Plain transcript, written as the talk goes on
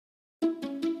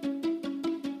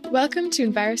Welcome to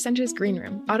EnviroCentre's Green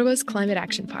Room, Ottawa's climate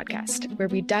action podcast, where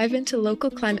we dive into local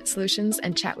climate solutions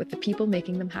and chat with the people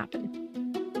making them happen.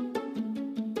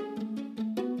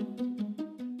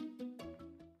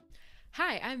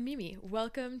 Hi, I'm Mimi.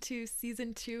 Welcome to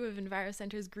Season 2 of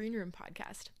EnviroCentre's Green Room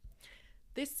podcast.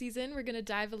 This season, we're going to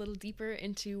dive a little deeper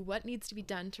into what needs to be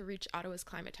done to reach Ottawa's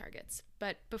climate targets.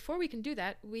 But before we can do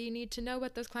that, we need to know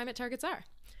what those climate targets are.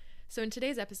 So in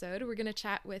today's episode, we're going to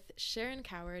chat with Sharon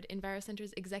Coward,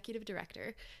 EnviroCentre's Executive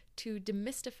Director, to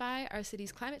demystify our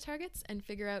city's climate targets and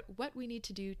figure out what we need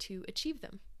to do to achieve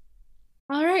them.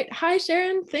 All right. Hi,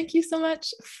 Sharon. Thank you so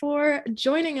much for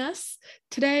joining us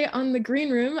today on the Green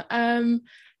Room.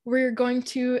 We're going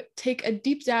to take a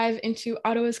deep dive into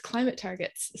Ottawa's climate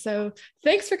targets. So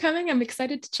thanks for coming. I'm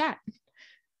excited to chat.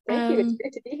 Thank you. It's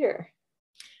great to be here.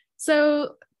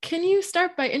 So can you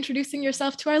start by introducing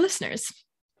yourself to our listeners?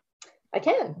 I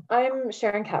can. I'm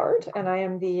Sharon Coward, and I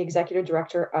am the Executive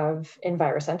Director of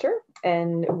EnviroCentre,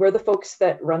 and we're the folks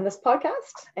that run this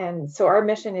podcast. And so our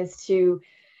mission is to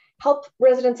help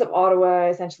residents of Ottawa,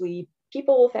 essentially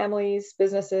people, families,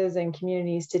 businesses, and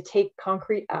communities, to take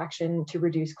concrete action to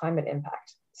reduce climate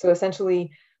impact. So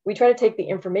essentially, we try to take the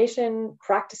information,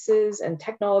 practices, and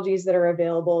technologies that are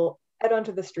available out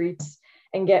onto the streets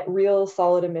and get real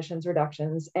solid emissions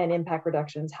reductions and impact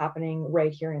reductions happening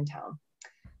right here in town.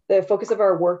 The focus of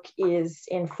our work is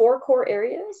in 4 core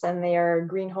areas, and they are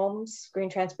green homes, green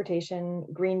transportation,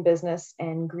 green business,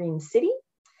 and green city.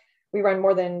 We run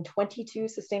more than 22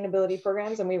 sustainability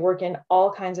programs, and we work in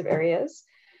all kinds of areas.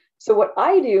 So what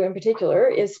I do in particular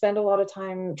is spend a lot of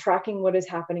time tracking what is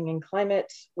happening in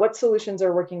climate, what solutions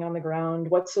are working on the ground,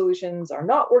 what solutions are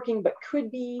not working but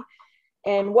could be,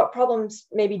 and what problems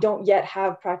maybe don't yet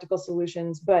have practical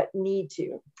solutions but need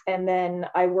to. And then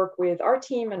I work with our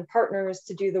team and partners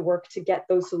to do the work to get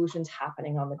those solutions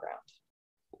happening on the ground.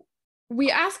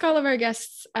 We ask all of our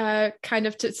guests kind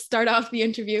of to start off the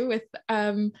interview with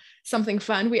something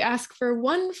fun. We ask for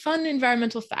one fun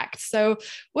environmental fact. So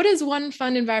what is one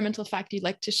fun environmental fact you'd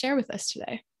like to share with us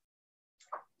today?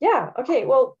 Yeah, okay,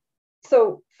 well,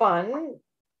 so fun,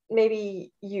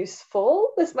 maybe useful.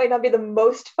 This might not be the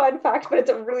most fun fact, but it's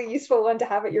a really useful one to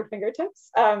have at your fingertips.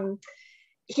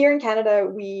 Here in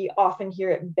Canada, we often hear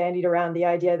it bandied around, the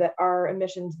idea that our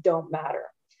emissions don't matter.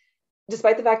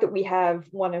 Despite the fact that we have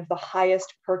one of the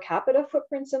highest per capita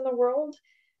footprints in the world,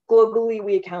 globally,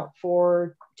 we account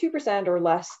for 2% or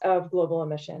less of global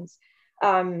emissions.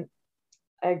 I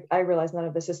realize none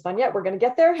of this is fun yet. We're going to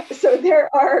get there. So there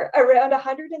are around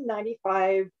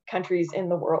 195 countries in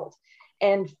the world,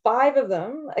 and 5 of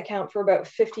them account for about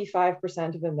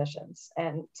 55% of emissions.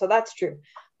 And so that's true.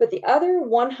 But the other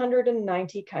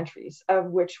 190 countries, of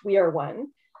which we are one,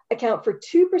 account for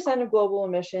 2% of global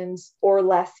emissions or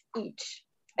less each.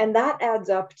 And that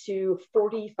adds up to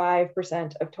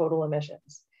 45% of total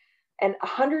emissions. And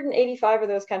 185 of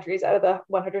those countries out of the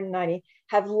 190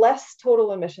 have less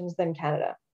total emissions than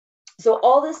Canada. So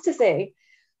all this to say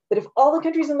that if all the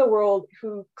countries in the world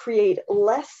who create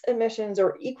less emissions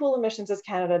or equal emissions as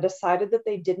Canada decided that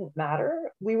they didn't matter,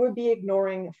 we would be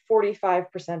ignoring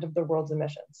 45% of the world's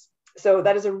emissions. So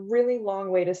that is a really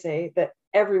long way to say that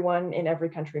everyone in every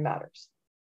country matters.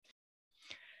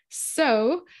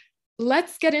 So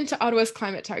let's get into Ottawa's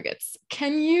climate targets.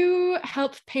 Can you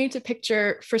help paint a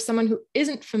picture for someone who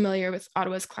isn't familiar with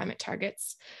Ottawa's climate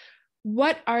targets?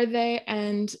 What are they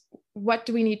and what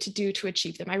do we need to do to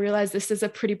achieve them? I realize this is a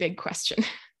pretty big question.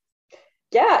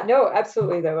 Yeah, no,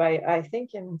 absolutely, though. I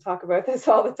think and talk about this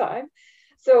all the time.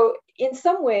 So in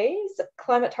some ways,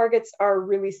 climate targets are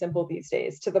really simple these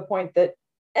days, to the point that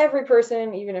every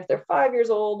person, even if they're 5 years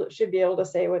old, should be able to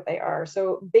say what they are.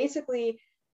 So basically,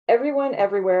 everyone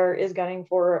everywhere is gunning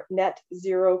for net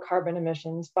zero carbon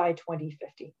emissions by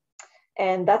 2050.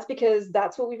 And that's because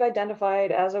that's what we've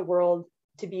identified as a world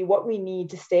to be what we need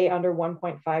to stay under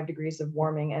 1.5 degrees of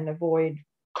warming and avoid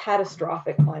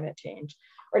catastrophic climate change.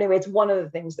 Or anyway, it's one of the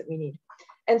things that we need.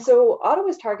 And so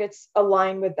Ottawa's targets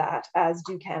align with that, as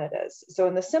do Canada's. So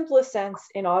in the simplest sense,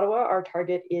 in Ottawa, our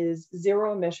target is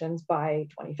zero emissions by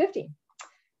 2050,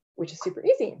 which is super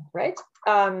easy, right?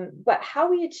 But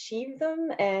how we achieve them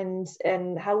and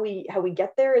how we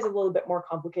get there is a little bit more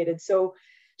complicated. So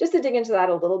just to dig into that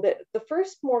a little bit, the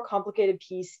first more complicated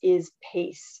piece is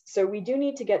pace. So we do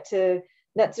need to get to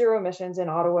net zero emissions in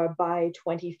Ottawa by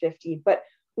 2050, but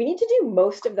we need to do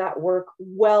most of that work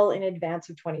well in advance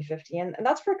of 2050. And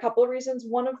that's for a couple of reasons.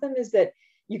 One of them is that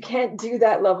you can't do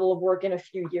that level of work in a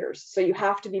few years. So you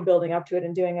have to be building up to it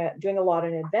and doing a lot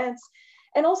in advance.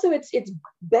 And also it's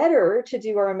better to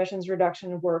do our emissions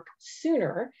reduction work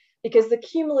sooner because the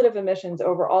cumulative emissions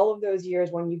over all of those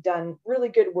years when you've done really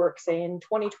good work, say in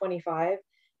 2025,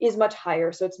 is much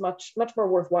higher. So it's much more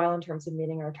worthwhile in terms of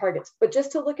meeting our targets. But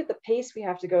just to look at the pace we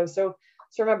have to go. So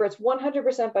remember, it's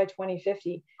 100% by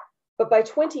 2050. But by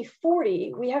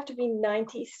 2040, we have to be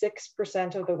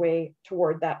 96% of the way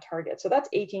toward that target. So that's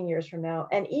 18 years from now.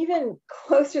 And even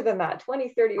closer than that,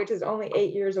 2030, which is only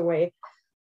 8 years away,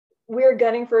 we're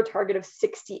gunning for a target of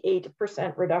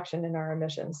 68% reduction in our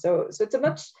emissions. So it's a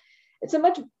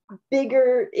much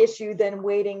bigger issue than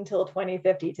waiting till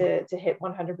 2050 to hit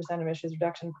 100% emissions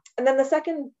reduction. And then the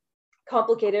second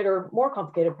complicated or more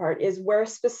complicated part is, where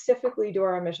specifically do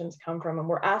our emissions come from? And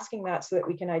we're asking that so that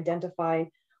we can identify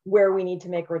where we need to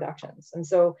make reductions. And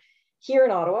so here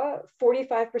in Ottawa,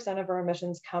 45% of our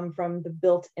emissions come from the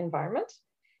built environment,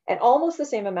 and almost the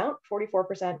same amount,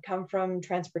 44%, come from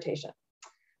transportation,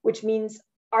 which means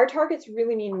our targets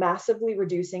really mean massively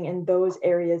reducing in those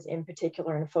areas in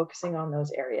particular and focusing on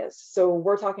those areas. So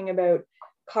we're talking about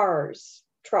cars,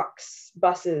 trucks,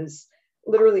 buses,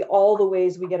 literally all the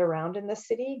ways we get around in this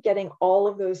city, getting all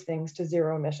of those things to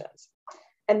zero emissions.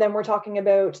 And then we're talking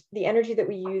about the energy that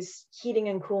we use heating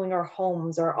and cooling our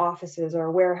homes, our offices,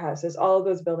 our warehouses, all of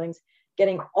those buildings,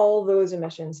 getting all those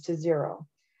emissions to zero.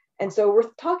 And so we're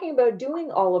talking about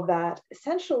doing all of that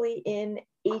essentially in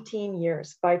 18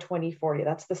 years by 2040.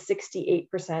 That's the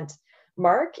 68%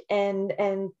 mark. And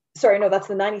sorry, no, that's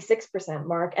the 96%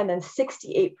 mark. And then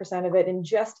 68% of it in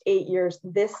just 8 years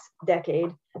this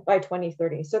decade by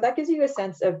 2030. So that gives you a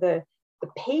sense of the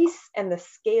pace and the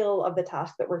scale of the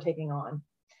task that we're taking on.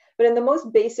 But in the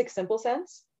most basic, simple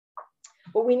sense,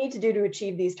 what we need to do to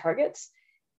achieve these targets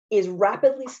is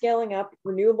rapidly scaling up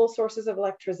renewable sources of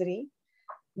electricity,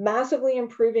 massively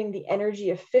improving the energy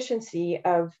efficiency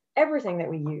of everything that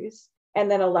we use,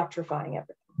 and then electrifying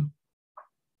everything.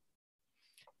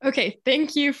 Okay,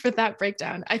 thank you for that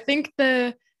breakdown. I think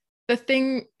the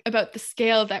thing about the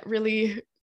scale that really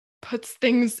puts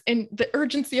things in the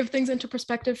urgency of things into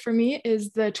perspective for me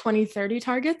is the 2030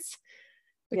 targets,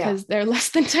 because they're less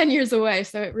than 10 years away.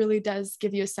 So it really does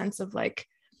give you a sense of like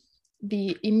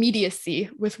the immediacy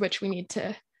with which we need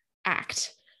to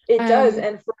act. It does.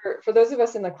 And for those of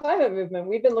us in the climate movement,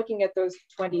 we've been looking at those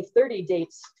 2030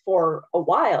 dates for a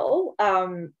while.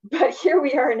 But here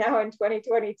we are now in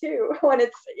 2022 when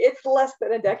it's less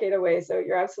than a decade away. So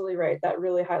you're absolutely right. That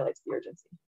really highlights the urgency.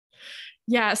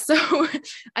 Yeah. So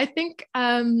I think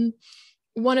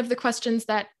one of the questions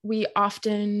that we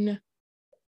often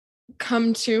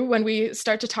come to when we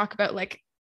start to talk about like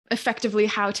effectively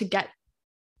how to get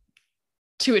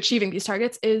to achieving these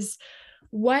targets is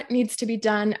what needs to be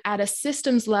done at a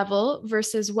systems level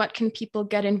versus what can people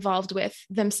get involved with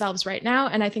themselves right now.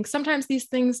 And I think sometimes these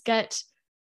things get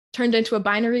turned into a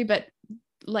binary, but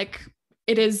like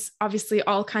it is obviously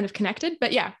all kind of connected.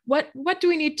 But yeah, what do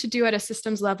we need to do at a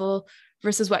systems level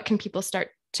versus what can people start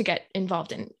to get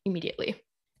involved in immediately?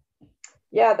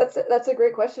 Yeah, that's a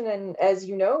great question. And as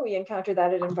you know, we encounter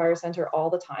that at EnviroCentre all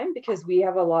the time because we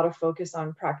have a lot of focus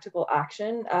on practical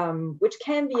action, which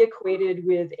can be equated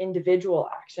with individual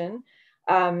action.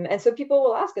 And so people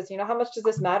will ask us, how much does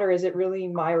this matter? Is it really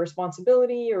my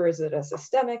responsibility or is it a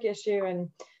systemic issue? And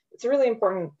it's a really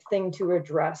important thing to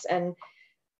address. And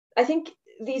I think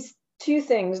these two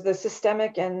things, the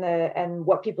systemic and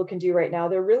what people can do right now,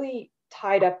 they're really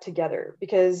tied up together,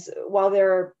 because while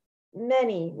there are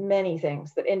many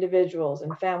things that individuals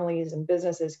and families and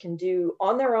businesses can do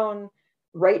on their own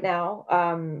right now,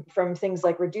 from things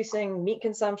like reducing meat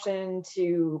consumption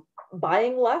to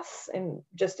buying less and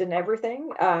just in everything,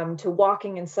 to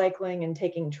walking and cycling and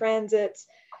taking transit,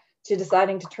 to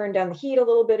deciding to turn down the heat a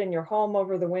little bit in your home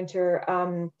over the winter.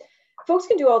 Folks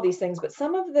can do all these things, but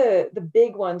some of the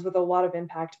big ones with a lot of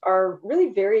impact are really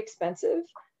very expensive.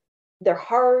 They're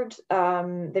hard,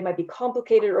 they might be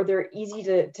complicated, or they're easy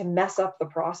to mess up the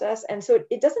process. And so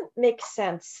it doesn't make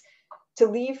sense to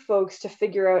leave folks to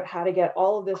figure out how to get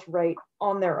all of this right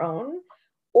on their own,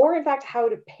 or in fact, how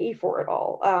to pay for it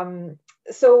all.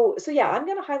 So yeah, I'm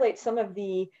gonna highlight some of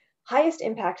the highest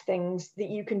impact things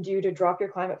that you can do to drop your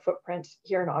climate footprint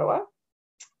here in Ottawa.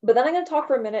 But then I'm gonna talk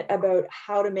for a minute about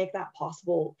how to make that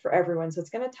possible for everyone. So it's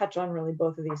gonna touch on really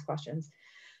both of these questions.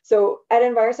 So at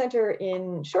EnviroCentre,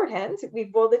 in shorthand,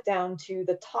 we've boiled it down to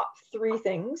the top 3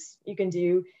 things you can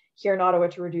do here in Ottawa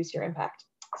to reduce your impact.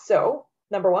 So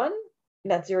number 1,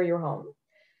 net zero your home.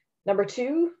 Number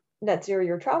 2, net zero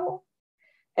your travel.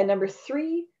 And number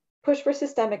 3, push for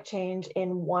systemic change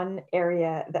in one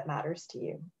area that matters to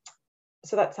you.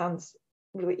 So that sounds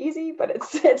really easy, but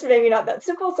it's maybe not that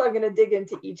simple. So I'm going to dig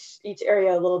into each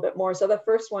area a little bit more. So the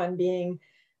first one being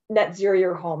net zero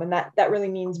your home. And that really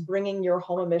means bringing your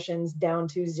home emissions down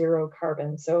to zero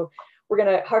carbon. So we're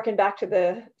going to harken back to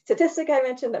the statistic I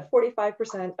mentioned that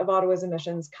 45% of Ottawa's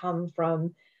emissions come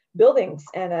from buildings,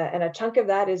 and a chunk of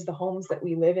that is the homes that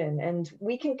we live in. And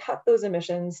we can cut those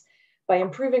emissions by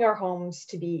improving our homes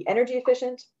to be energy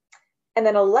efficient and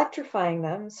then electrifying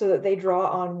them so that they draw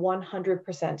on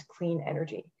 100% clean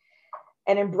energy.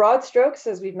 And in broad strokes,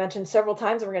 as we've mentioned several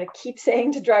times, and we're going to keep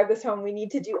saying to drive this home, we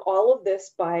need to do all of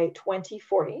this by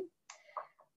 2040,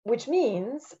 which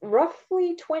means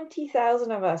roughly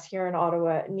 20,000 of us here in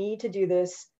Ottawa need to do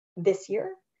this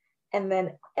year, and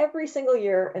then every single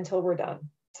year until we're done.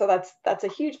 So that's a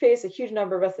huge pace, a huge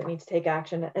number of us that need to take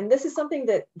action. And this is something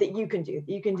that you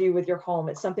can do with your home.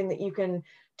 It's something that you can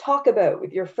talk about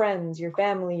with your friends, your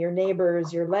family, your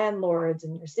neighbors, your landlords,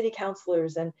 and your city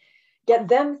councilors, and get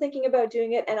them thinking about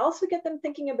doing it, and also get them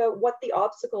thinking about what the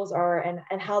obstacles are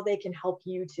and how they can help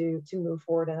you to move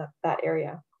forward in that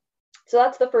area. So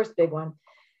that's the first big one.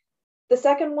 The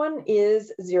second one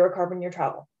is zero carbon your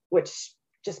travel, which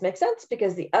just makes sense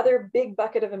because the other big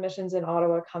bucket of emissions in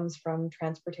Ottawa comes from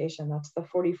transportation. That's the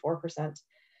 44%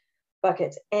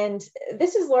 bucket. And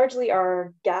this is largely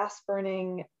our gas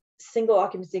burning single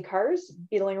occupancy cars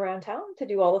beetling around town to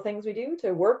do all the things we do,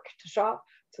 to work, to shop,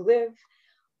 to live.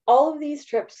 All of these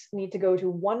trips need to go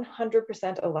to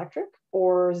 100% electric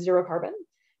or zero carbon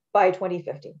by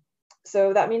 2050.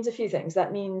 So that means a few things.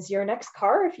 That means your next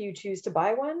car, if you choose to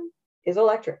buy one, is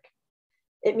electric.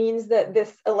 It means that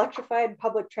this electrified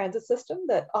public transit system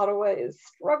that Ottawa is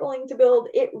struggling to build,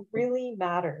 it really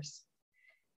matters.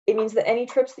 It means that any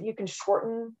trips that you can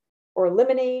shorten or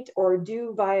eliminate or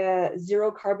do via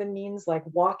zero carbon means like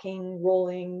walking,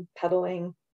 rolling,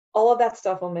 pedaling, all of that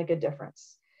stuff will make a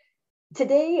difference.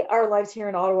 Today, our lives here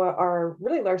in Ottawa are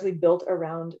really largely built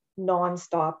around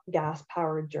nonstop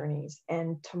gas-powered journeys,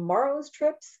 and tomorrow's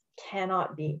trips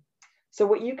cannot be. So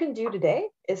what you can do today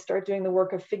is start doing the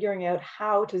work of figuring out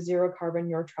how to zero carbon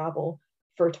your travel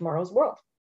for tomorrow's world.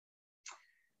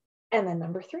 And then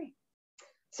number 3.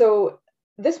 So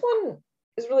this one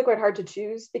is really quite hard to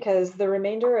choose because the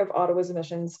remainder of Ottawa's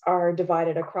emissions are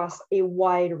divided across a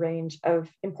wide range of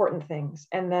important things.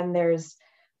 And then there's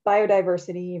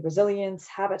biodiversity, resilience,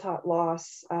 habitat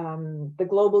loss, the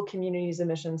global community's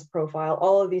emissions profile,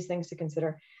 all of these things to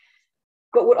consider.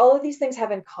 But what all of these things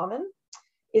have in common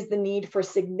is the need for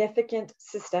significant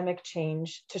systemic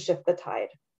change to shift the tide.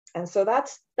 And so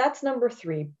that's number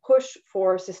 3, push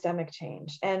for systemic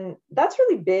change. And that's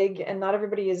really big, and not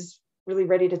everybody is really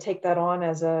ready to take that on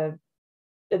as a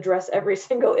address every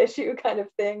single issue kind of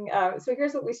thing. So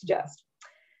here's what we suggest.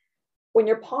 When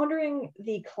you're pondering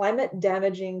the climate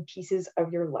damaging pieces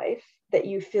of your life that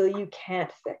you feel you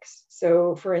can't fix,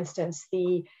 so for instance,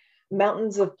 the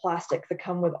mountains of plastic that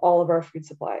come with all of our food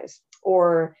supplies,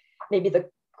 or maybe the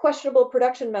questionable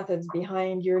production methods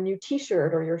behind your new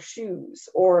t-shirt or your shoes,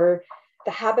 or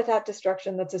the habitat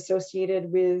destruction that's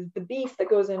associated with the beef that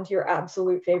goes into your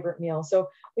absolute favorite meal. So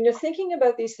when you're thinking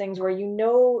about these things where you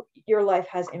know your life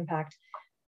has impact,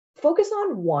 focus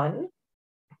on one,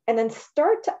 and then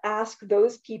start to ask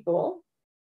those people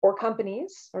or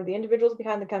companies or the individuals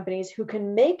behind the companies who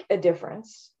can make a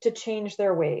difference to change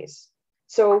their ways.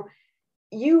 So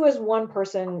you as one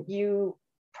person, you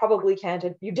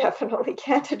definitely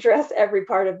can't address every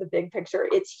part of the big picture.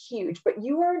 It's huge, but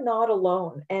you are not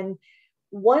alone. And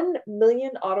 1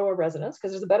 million Ottawa residents,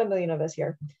 because there's about 1 million of us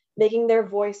here, making their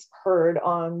voice heard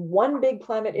on one big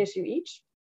climate issue each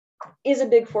is a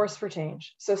big force for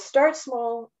change. So start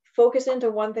small, focus into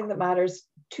one thing that matters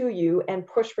to you, and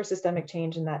push for systemic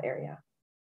change in that area.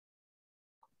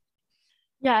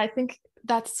 Yeah, I think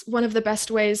that's one of the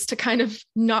best ways to kind of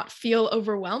not feel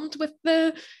overwhelmed with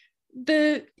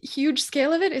the huge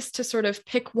scale of it, is to sort of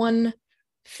pick one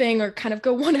thing or kind of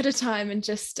go one at a time and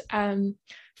just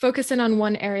focus in on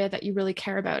one area that you really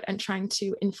care about and trying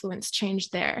to influence change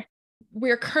there.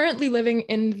 We're currently living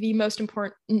in the most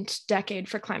important decade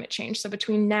for climate change. So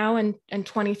between now and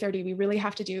 2030, we really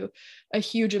have to do a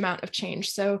huge amount of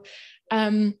change. So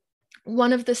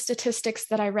one of the statistics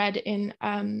that I read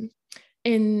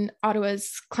in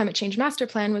Ottawa's climate change master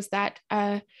plan was that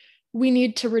we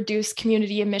need to reduce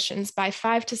community emissions by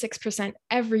 5 to 6%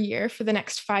 every year for the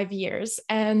next 5 years.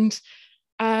 And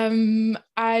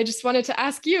I just wanted to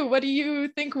ask you, what do you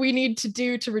think we need to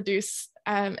do to reduce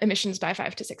emissions by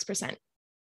 5 to 6%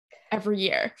 every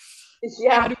year?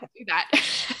 Yeah. How do we do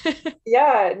that?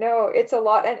 Yeah, no, it's a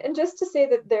lot. And just to say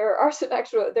that there are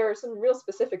some real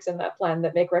specifics in that plan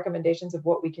that make recommendations of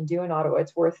what we can do in Ottawa.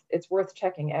 It's worth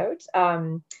checking out.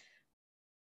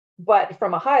 But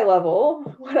from a high level,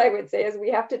 what I would say is we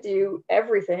have to do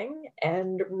everything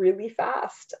and really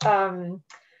fast.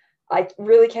 I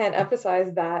really can't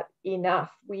emphasize that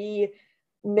enough. We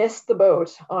missed the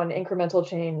boat on incremental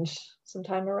change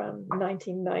sometime around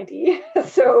 1990.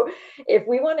 So if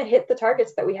we want to hit the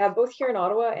targets that we have both here in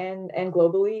Ottawa and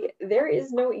globally, there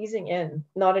is no easing in,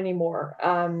 not anymore.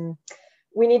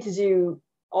 We need to do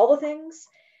all the things,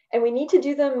 and we need to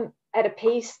do them at a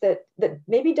pace that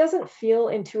maybe doesn't feel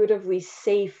intuitively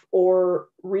safe or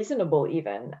reasonable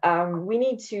even. We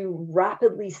need to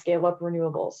rapidly scale up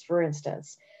renewables, for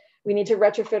instance. We need to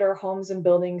retrofit our homes and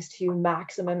buildings to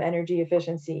maximum energy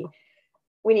efficiency.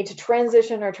 We need to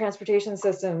transition our transportation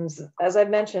systems, as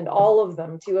I've mentioned, all of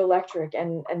them to electric,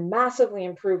 and massively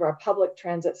improve our public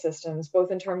transit systems,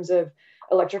 both in terms of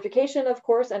electrification, of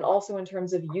course, and also in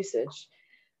terms of usage.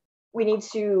 We need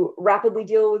to rapidly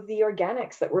deal with the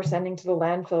organics that we're sending to the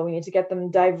landfill. We need to get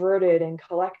them diverted and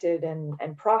collected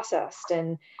and processed.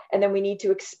 And then we need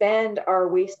to expand our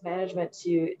waste management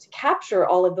to capture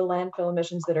all of the landfill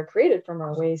emissions that are created from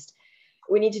our waste.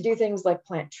 We need to do things like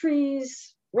plant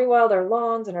trees, rewild our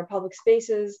lawns and our public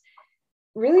spaces.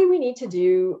 Really, we need to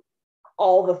do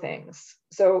all the things.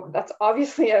 So that's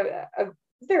obviously a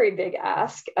very big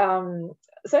ask. So I'm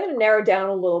going to narrow down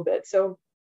a little bit. So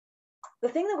the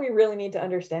thing that we really need to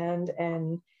understand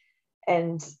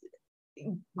and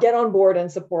get on board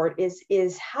and support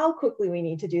is how quickly we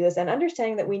need to do this, and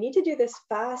understanding that we need to do this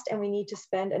fast and we need to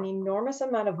spend an enormous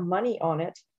amount of money on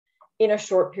it in a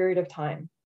short period of time.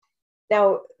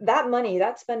 Now, that money,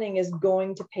 that spending is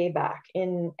going to pay back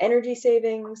in energy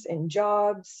savings, in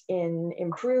jobs, in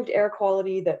improved air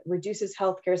quality that reduces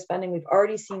healthcare spending. We've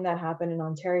already seen that happen in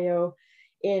Ontario,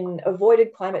 in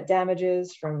avoided climate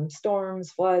damages from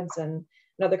storms, floods, and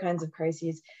other kinds of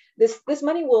crises. This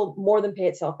money will more than pay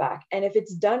itself back. And if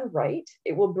it's done right,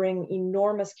 it will bring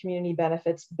enormous community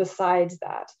benefits besides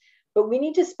that. But we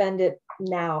need to spend it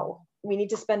now. We need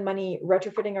to spend money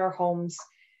retrofitting our homes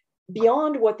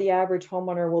beyond what the average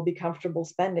homeowner will be comfortable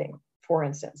spending, for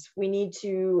instance. We need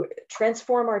to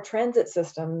transform our transit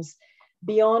systems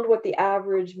beyond what the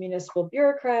average municipal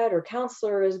bureaucrat or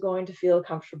councillor is going to feel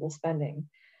comfortable spending.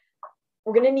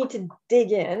 We're going to need to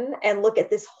dig in and look at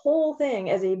this whole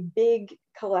thing as a big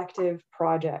collective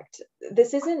project.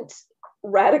 This isn't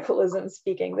radicalism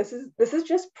speaking. This is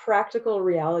just practical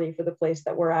reality for the place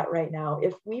that we're at right now.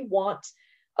 If we want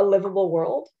a livable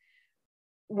world,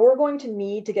 we're going to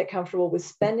need to get comfortable with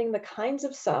spending the kinds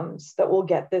of sums that will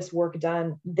get this work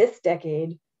done this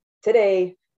decade,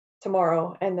 today,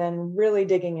 tomorrow, and then really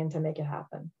digging in to make it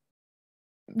happen.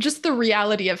 Just the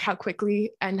reality of how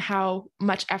quickly and how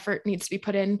much effort needs to be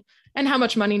put in and how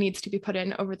much money needs to be put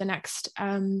in over the next,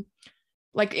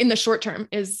 like in the short term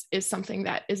is something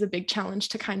that is a big challenge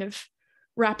to kind of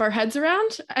wrap our heads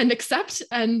around and accept,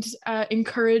 and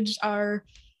encourage our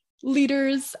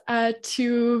leaders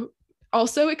to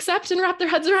also accept and wrap their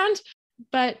heads around.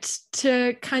 But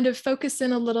to kind of focus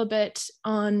in a little bit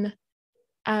on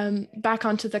back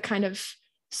onto the kind of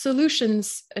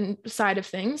solutions and side of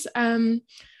things.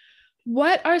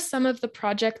 What are some of the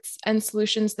projects and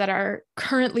solutions that are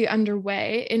currently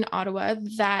underway in Ottawa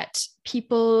that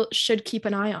people should keep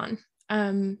an eye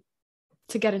on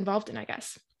to get involved in, I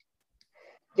guess?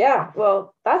 Yeah,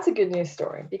 well, that's a good news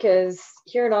story, because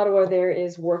here in Ottawa, there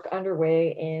is work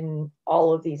underway in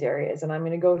all of these areas. And I'm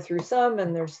going to go through some,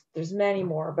 and there's many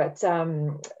more. But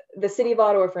the city of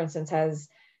Ottawa, for instance, has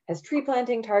tree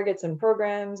planting targets and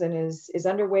programs, and is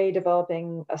underway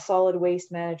developing a solid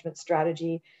waste management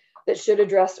strategy that should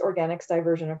address organics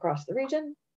diversion across the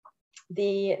region.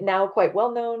 The now quite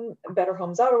well-known Better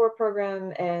Homes Ottawa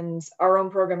program and our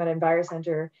own program at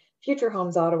EnviroCentre, Future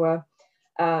Homes Ottawa,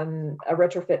 a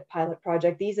retrofit pilot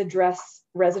project. These address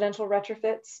residential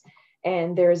retrofits,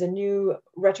 and there is a new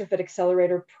retrofit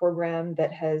accelerator program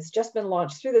that has just been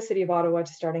launched through the city of Ottawa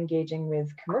to start engaging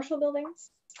with commercial buildings.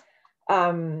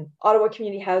 Ottawa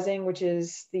Community Housing, which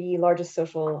is the largest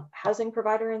social housing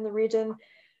provider in the region,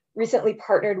 recently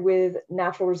partnered with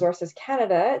Natural Resources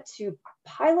Canada to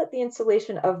pilot the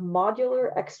installation of modular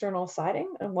external siding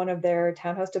in one of their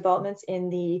townhouse developments in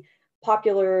the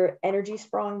popular Energy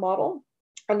Sprong model.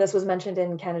 And this was mentioned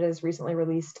in Canada's recently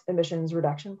released emissions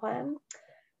reduction plan.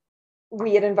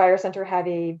 We at EnviroCentre have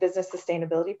a business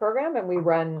sustainability program, and we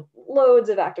run loads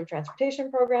of active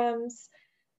transportation programs.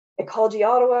 Ecology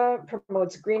Ottawa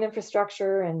promotes green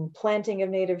infrastructure and planting of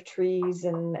native trees,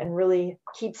 and really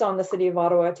keeps on the city of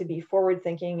Ottawa to be forward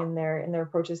thinking in their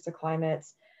approaches to climate.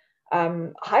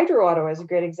 Hydro Ottawa is a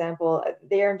great example.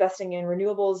 They are investing in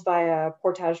renewables via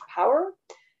Portage Power,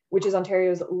 which is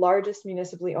Ontario's largest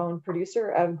municipally owned producer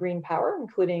of green power,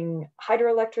 including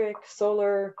hydroelectric,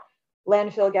 solar,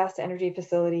 landfill gas to energy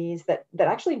facilities that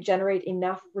actually generate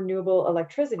enough renewable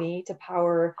electricity to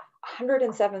power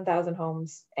 107,000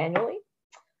 homes annually.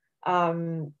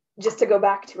 Just to go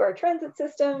back to our transit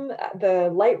system, the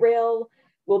light rail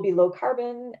will be low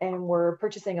carbon, and we're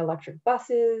purchasing electric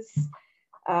buses.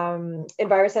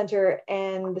 EnviroCentre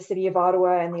and the City of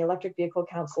Ottawa and the Electric Vehicle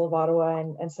Council of Ottawa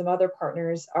and some other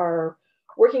partners are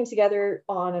working together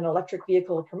on an electric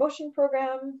vehicle promotion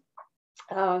program.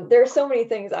 There are so many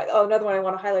things. Another one I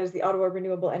want to highlight is the Ottawa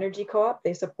Renewable Energy Co-op.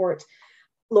 They support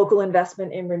local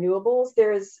investment in renewables.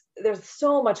 There's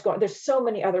so much going. There's so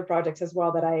many other projects as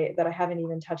well that I haven't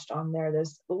even touched on there.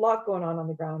 There's a lot going on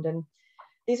the ground, and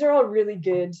these are all really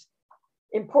good,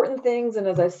 important things. And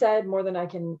as I said, more than I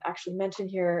can actually mention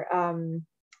here.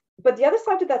 But the other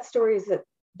side to that story is that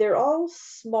they're all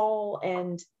small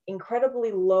and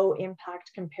incredibly low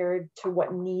impact compared to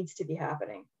what needs to be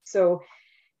happening. So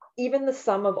even the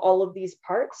sum of all of these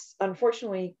parts,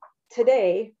 unfortunately,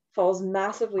 today falls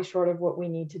massively short of what we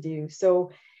need to do.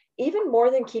 So even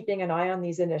more than keeping an eye on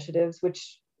these initiatives,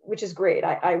 which is great,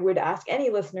 I would ask any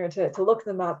listener to look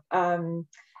them up and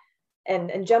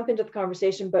jump into the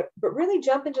conversation, but really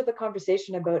jump into the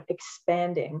conversation about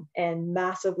expanding and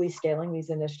massively scaling these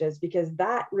initiatives, because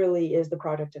that really is the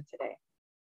product of today.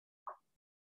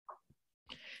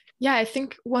 Yeah, I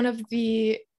think one of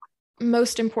the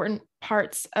most important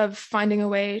parts of finding a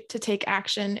way to take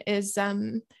action is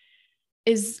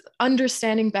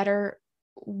understanding better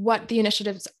what the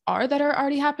initiatives are that are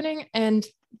already happening, and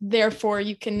therefore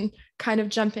you can kind of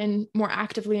jump in more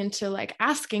actively into like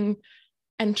asking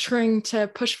and trying to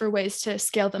push for ways to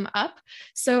scale them up.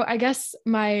 So I guess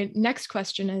my next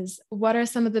question is, what are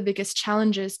some of the biggest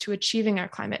challenges to achieving our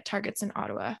climate targets in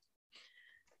Ottawa?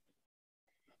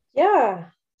 Yeah,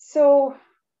 so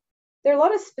there are a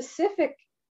lot of specific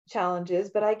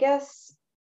challenges, but I guess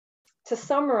to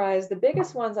summarize, the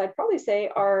biggest ones I'd probably say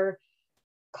are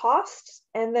cost,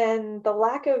 and then the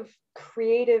lack of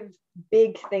creative,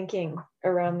 big thinking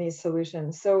around these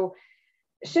solutions. So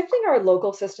shifting our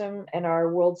local system and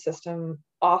our world system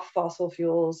off fossil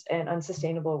fuels and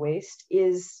unsustainable waste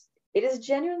is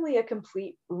genuinely a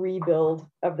complete rebuild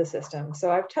of the system.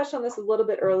 So I've touched on this a little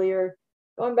bit earlier,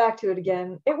 going back to it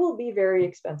again, it will be very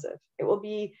expensive. It will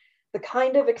be the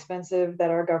kind of expensive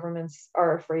that our governments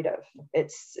are afraid of.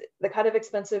 It's the kind of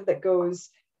expensive that goes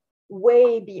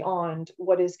way beyond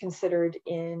what is considered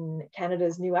in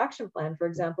Canada's new action plan, for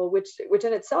example, which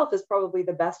in itself is probably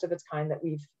the best of its kind that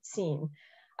we've seen.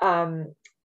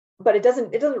 But it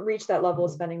doesn't reach that level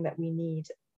of spending that we need.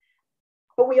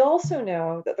 But we also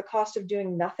know that the cost of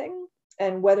doing nothing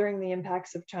and weathering the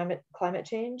impacts of climate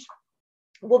change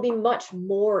will be much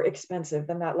more expensive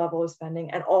than that level of spending,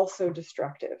 and also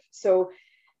destructive. So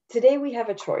today we have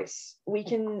a choice. We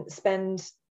can spend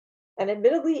an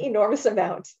admittedly enormous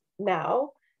amount now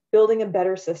building a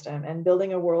better system and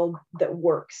building a world that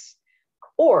works,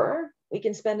 or we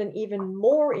can spend an even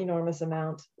more enormous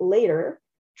amount later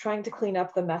trying to clean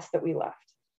up the mess that we left.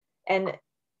 And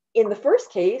in the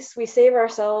first case, we save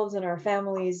ourselves and our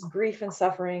families grief and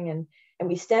suffering, and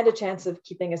we stand a chance of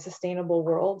keeping a sustainable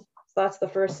world. So that's the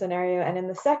first scenario. And in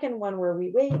the second one, where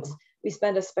we wait, we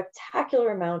spend a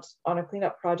spectacular amount on a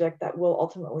cleanup project that will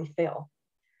ultimately fail.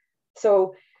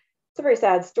 So it's a very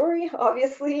sad story,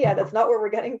 obviously. That's not what we're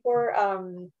getting for.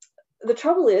 The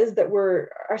trouble is that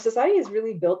our society is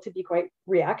really built to be quite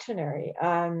reactionary.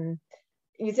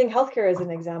 Using healthcare as an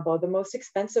example, the most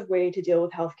expensive way to deal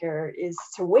with healthcare is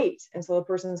to wait until a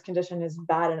person's condition is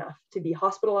bad enough to be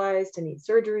hospitalized, to need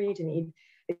surgery, to need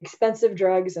expensive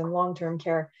drugs and long-term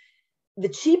care. The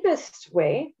cheapest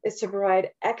way is to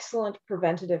provide excellent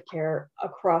preventative care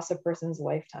across a person's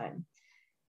lifetime.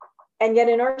 And yet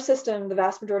in our system, the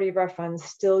vast majority of our funds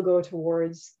still go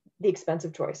towards the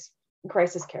expensive choice,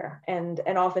 crisis care, and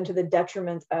often to the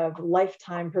detriment of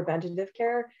lifetime preventative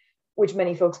care, which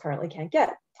many folks currently can't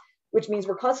get, which means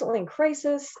we're constantly in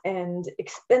crisis and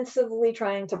expensively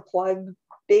trying to plug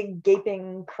big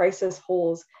gaping crisis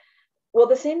holes. Well,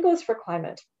 the same goes for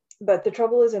climate. But the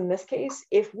trouble is, in this case,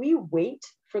 if we wait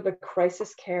for the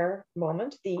crisis care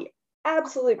moment, the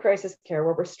absolute crisis care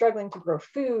where we're struggling to grow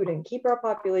food and keep our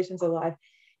populations alive,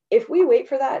 if we wait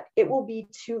for that, it will be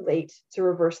too late to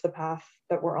reverse the path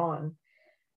that we're on.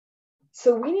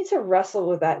 So we need to wrestle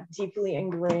with that deeply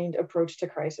ingrained approach to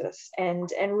crisis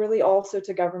and really also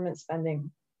to government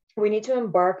spending. We need to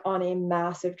embark on a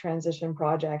massive transition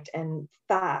project, and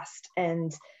fast,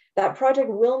 and that project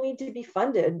will need to be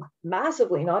funded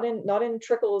massively, not in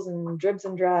trickles and dribs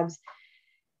and drabs.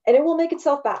 And it will make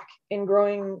itself back in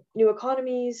growing new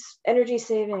economies, energy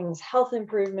savings, health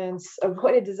improvements,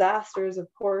 avoided disasters, of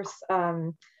course.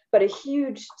 But a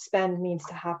huge spend needs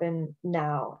to happen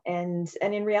now. And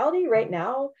in reality, right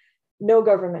now, no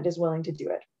government is willing to do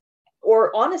it,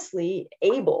 or honestly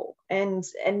able. And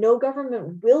no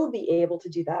government will be able to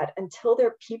do that until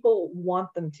their people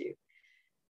want them to,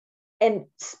 and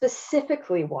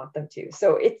specifically want them to.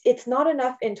 So it's not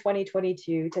enough in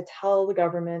 2022 to tell the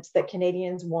government that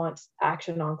Canadians want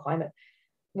action on climate.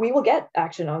 We will get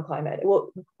action on climate.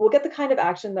 We'll get the kind of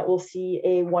action that will see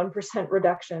a 1%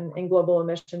 reduction in global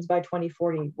emissions by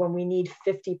 2040 when we need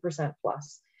 50%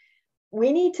 plus.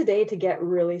 We need today to get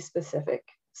really specific.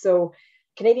 So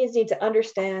Canadians need to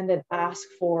understand and ask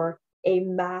for a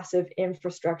massive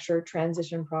infrastructure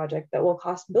transition project that will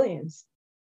cost billions.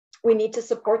 We need to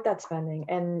support that spending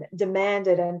and demand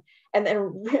it, and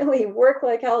then really work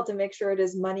like hell to make sure it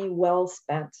is money well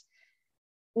spent.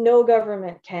 No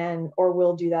government can or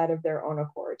will do that of their own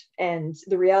accord. And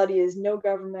the reality is no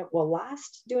government will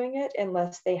last doing it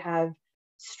unless they have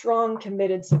strong,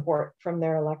 committed support from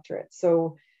their electorate.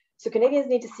 So Canadians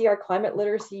need to see our climate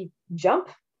literacy jump,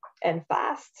 and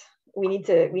fast. We need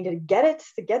to get it,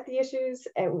 to get the issues,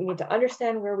 and we need to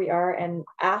understand where we are and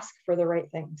ask for the right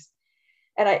things.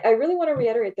 And I really want to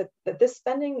reiterate that this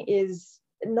spending is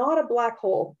not a black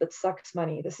hole that sucks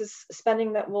money. This is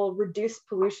spending that will reduce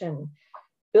pollution,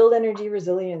 build energy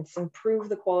resilience, improve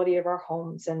the quality of our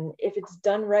homes. And if it's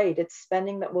done right, it's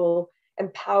spending that will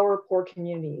empower poor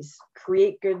communities,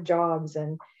 create good jobs,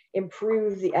 and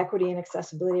improve the equity and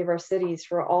accessibility of our cities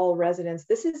for all residents.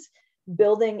 This is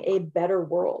building a better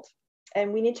world.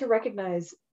 And we need to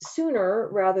recognize sooner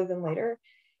rather than later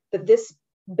that this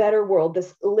better world,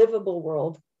 this livable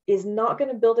world, is not going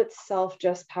to build itself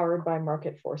just powered by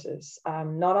market forces,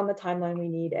 not on the timeline we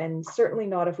need, and certainly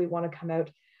not if we want to come out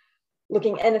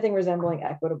looking anything resembling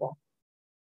equitable.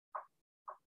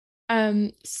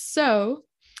 Given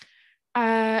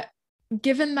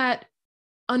that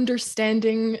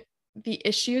understanding the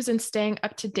issues and staying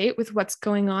up to date with what's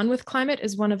going on with climate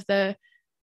is one of the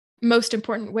most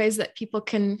important ways that people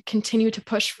can continue to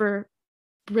push for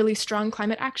really strong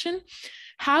climate action,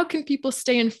 how can people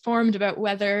stay informed about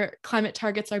whether climate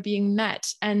targets are being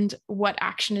met and what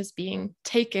action is being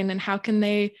taken, and how can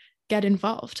they get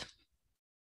involved?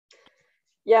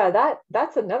 Yeah,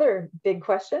 that's another big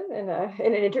question in an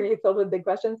interview filled with big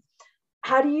questions.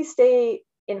 How do you stay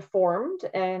informed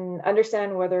and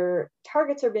understand whether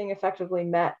targets are being effectively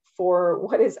met for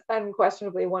what is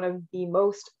unquestionably one of the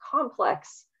most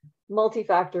complex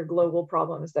multi-factor global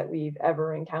problems that we've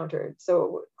ever encountered?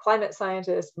 So climate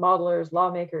scientists, modelers,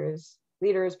 lawmakers,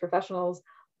 leaders, professionals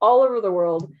all over the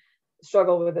world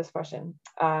struggle with this question.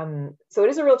 So it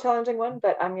is a real challenging one,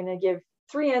 but I'm going to give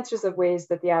 3 answers of ways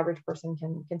that the average person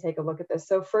can take a look at this.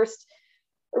 So first,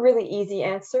 a really easy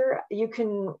answer. You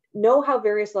can know how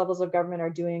various levels of government are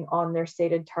doing on their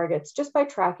stated targets just by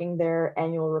tracking their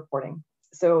annual reporting.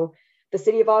 So the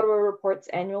City of Ottawa reports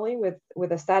annually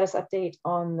with a status update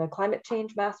on the Climate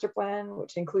Change Master Plan,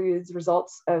 which includes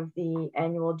results of the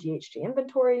annual GHG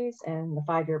inventories and the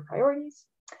 5-year priorities.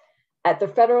 At the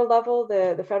federal level,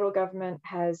 the federal government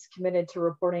has committed to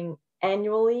reporting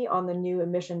annually on the new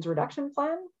emissions reduction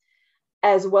plan,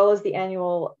 as well as the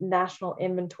annual national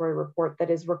inventory report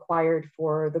that is required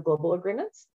for the global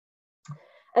agreements.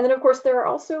 And then, of course, there are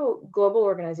also global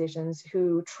organizations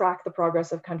who track the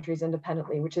progress of countries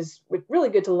independently, which is really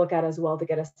good to look at as well to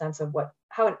get a sense of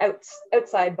how an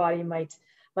outside body might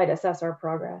assess our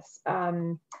progress.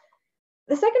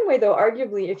 The second way, though,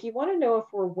 arguably, if you want to know if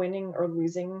we're winning or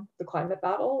losing the climate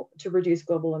battle to reduce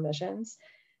global emissions,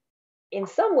 in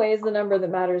some ways, the number that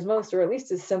matters most, or at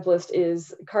least is simplest,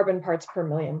 is carbon parts per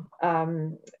million.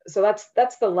 So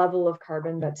that's the level of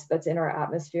carbon that's in our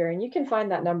atmosphere. And you can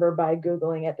find that number by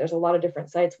Googling it. There's a lot of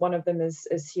different sites. One of them is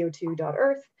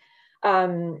co2.earth.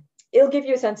 It'll give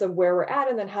you a sense of where we're at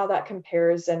and then how that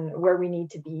compares and where we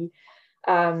need to be.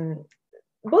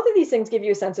 Both of these things give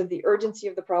you a sense of the urgency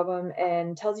of the problem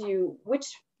and tells you which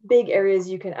big areas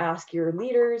you can ask your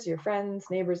leaders, your friends,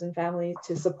 neighbors, and family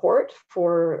to support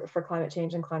for climate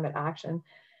change and climate action.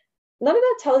 None of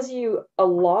that tells you a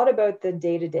lot about the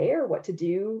day-to-day or what to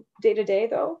do day-to-day,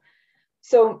 though.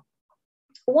 So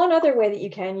one other way that you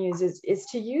can use is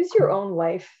to use your own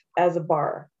life as a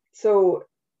bar. So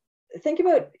think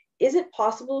about, is it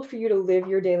possible for you to live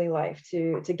your daily life,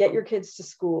 to get your kids to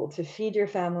school, to feed your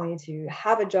family, to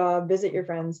have a job, visit your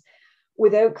friends,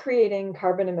 without creating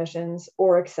carbon emissions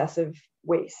or excessive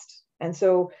waste? And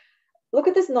so look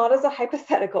at this not as a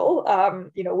hypothetical,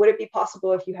 would it be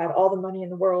possible if you had all the money in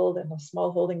the world and a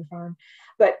small holding farm?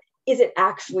 But is it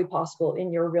actually possible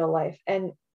in your real life?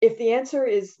 And if the answer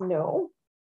is no,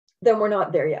 then we're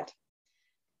not there yet.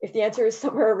 If the answer is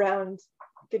somewhere around,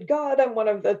 good God, I'm one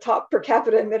of the top per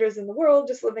capita emitters in the world,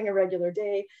 just living a regular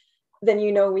day, then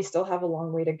we still have a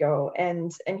long way to go.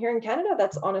 And here in Canada,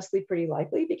 that's honestly pretty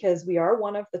likely because we are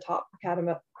one of the top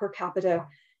per capita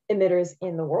emitters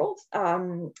in the world.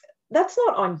 That's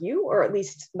not on you, or at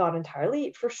least not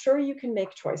entirely. For sure, you can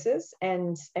make choices,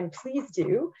 and please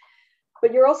do.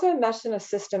 But you're also enmeshed in a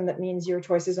system that means your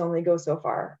choices only go so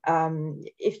far.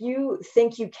 If you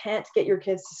think you can't get your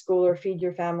kids to school or feed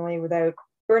your family without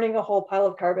burning a whole pile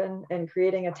of carbon and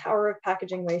creating a tower of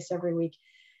packaging waste every week,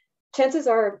 chances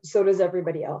are so does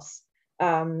everybody else.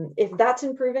 If that's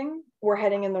improving, we're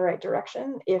heading in the right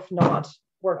direction. If not,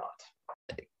 we're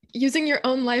not. Using your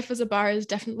own life as a bar is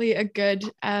definitely a good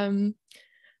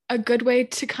way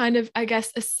to kind of, I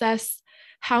guess, assess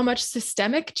how much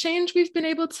systemic change we've been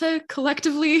able to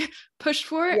collectively push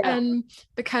for. Yeah. And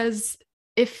because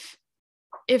if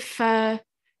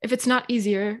it's not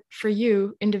easier for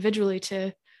you individually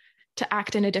to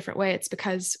act in a different way, it's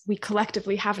because we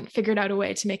collectively haven't figured out a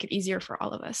way to make it easier for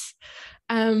all of us.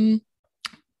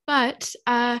 But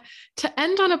to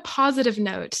end on a positive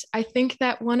note, I think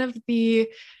that one of the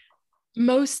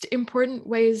most important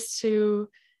ways to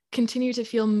continue to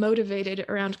feel motivated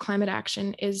around climate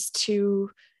action is to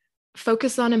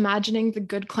focus on imagining the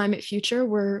good climate future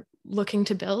we're looking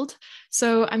to build.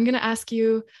 So I'm going to ask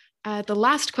you the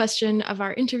last question of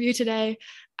our interview today.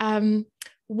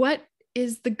 What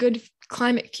is the good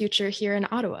climate future here in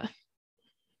Ottawa?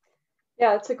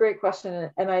 Yeah, it's a great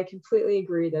question. And I completely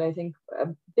agree that I think a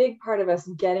big part of us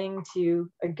getting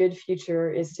to a good future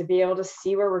is to be able to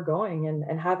see where we're going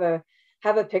and have a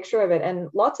picture of it. And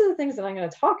lots of the things that I'm going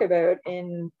to talk about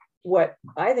in what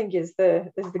I think is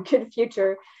the good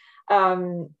future,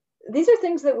 these are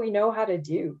things that we know how to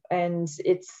do. And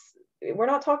we're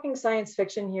not talking science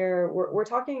fiction here. We're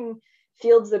talking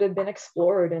fields that have been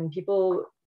explored, and people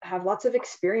have lots of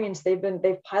experience.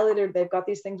 They've piloted, they've got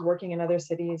these things working in other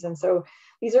cities. And so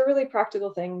these are really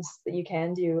practical things that you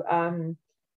can do.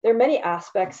 There are many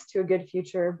aspects to a good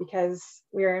future. Because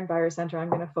we are EnviroCentre, I'm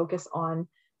going to focus on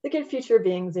the good future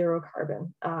being zero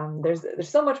carbon. There's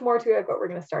so much more to it, but we're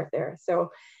going to start there.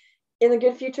 So in the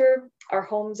good future, our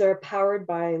homes are powered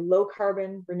by low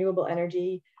carbon renewable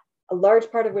energy, a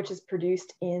large part of which is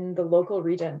produced in the local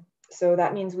region. So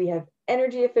that means we have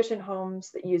energy efficient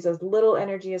homes that use as little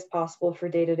energy as possible for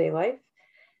day-to-day life.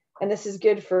 And this is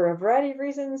good for a variety of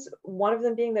reasons. One of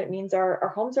them being that it means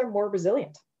our homes are more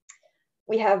resilient.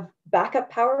 We have backup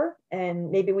power,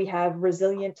 and maybe we have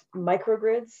resilient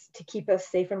microgrids to keep us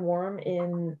safe and warm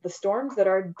in the storms that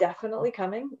are definitely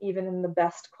coming, even in the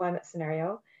best climate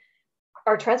scenario.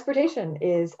 Our transportation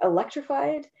is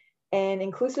electrified and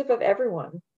inclusive of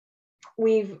everyone.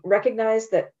 We've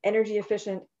recognized that energy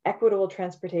efficient, equitable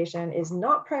transportation is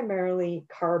not primarily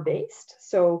car-based.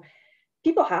 So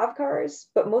people have cars,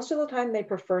 but most of the time they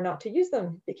prefer not to use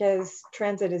them because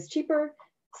transit is cheaper,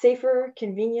 safer,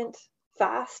 convenient,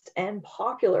 fast, and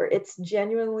popular. It's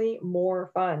genuinely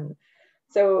more fun.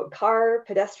 So car,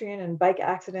 pedestrian, and bike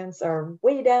accidents are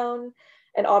way down,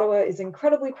 and Ottawa is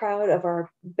incredibly proud of our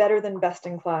better than best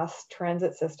in class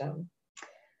transit system.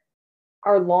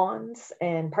 Our lawns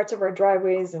and parts of our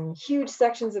driveways and huge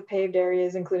sections of paved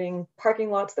areas, including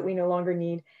parking lots that we no longer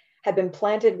need, have been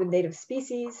planted with native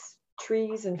species,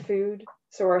 trees, and food.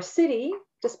 So our city,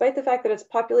 despite the fact that its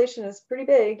population is pretty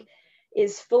big,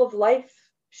 is full of life,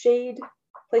 shade,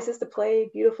 places to play,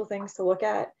 beautiful things to look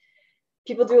at.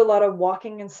 People do a lot of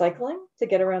walking and cycling to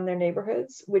get around their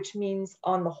neighborhoods, which means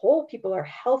on the whole, people are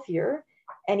healthier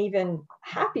and even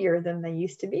happier than they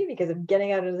used to be because of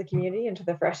getting out into the community, into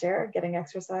the fresh air, getting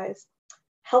exercise.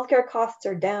 Healthcare costs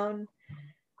are down.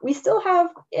 We still have,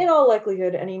 in all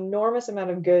likelihood, an enormous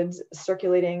amount of goods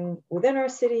circulating within our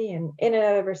city and in and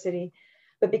out of our city.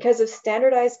 But because of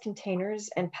standardized containers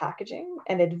and packaging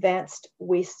and advanced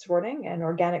waste sorting and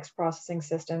organics processing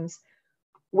systems,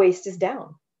 waste is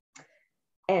down.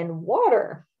 And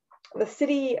water. The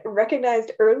city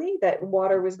recognized early that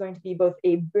water was going to be both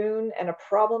a boon and a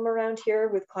problem around here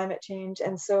with climate change.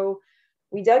 And so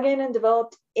we dug in and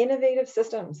developed innovative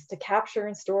systems to capture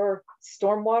and store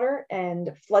stormwater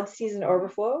and flood season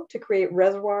overflow to create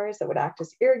reservoirs that would act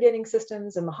as irrigating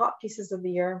systems in the hot pieces of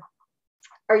the year.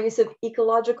 Our use of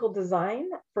ecological design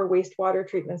for wastewater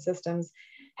treatment systems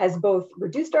has both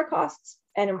reduced our costs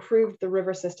and improved the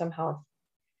river system health.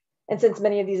 And since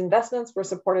many of these investments were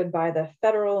supported by the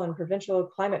federal and provincial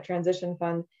climate transition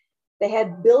fund, they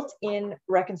had built-in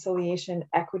reconciliation,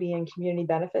 equity, and community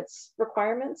benefits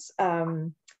requirements.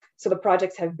 So the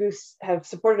projects have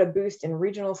supported a boost in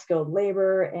regional skilled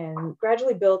labor and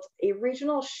gradually built a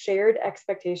regional shared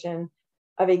expectation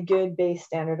of a good base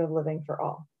standard of living for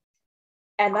all.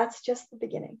 And that's just the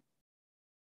beginning.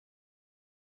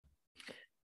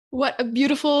 What a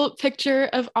beautiful picture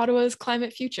of Ottawa's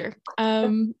climate future.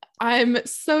 I'm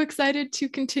so excited to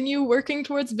continue working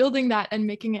towards building that and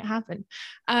making it happen.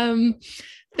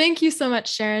 Thank you so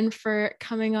much, Sharon, for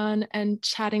coming on and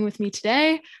chatting with me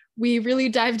today. We really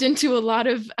dived into a lot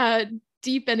of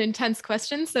deep and intense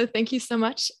questions, so thank you so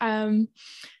much. And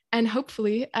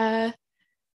hopefully,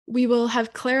 we will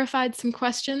have clarified some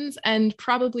questions and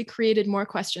probably created more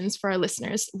questions for our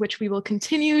listeners, which we will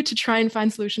continue to try and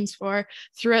find solutions for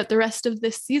throughout the rest of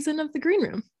this season of the Green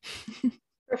Room.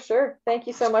 For sure. Thank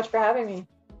you so much for having me.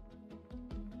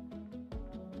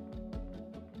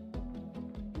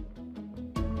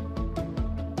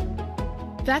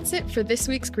 That's it for this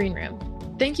week's Green Room.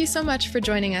 Thank you so much for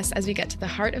joining us as we get to the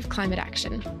heart of climate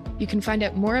action. You can find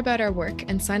out more about our work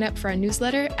and sign up for our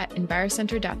newsletter at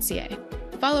EnviroCentre.ca.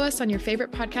 Follow us on your favorite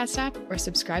podcast app or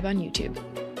subscribe on YouTube.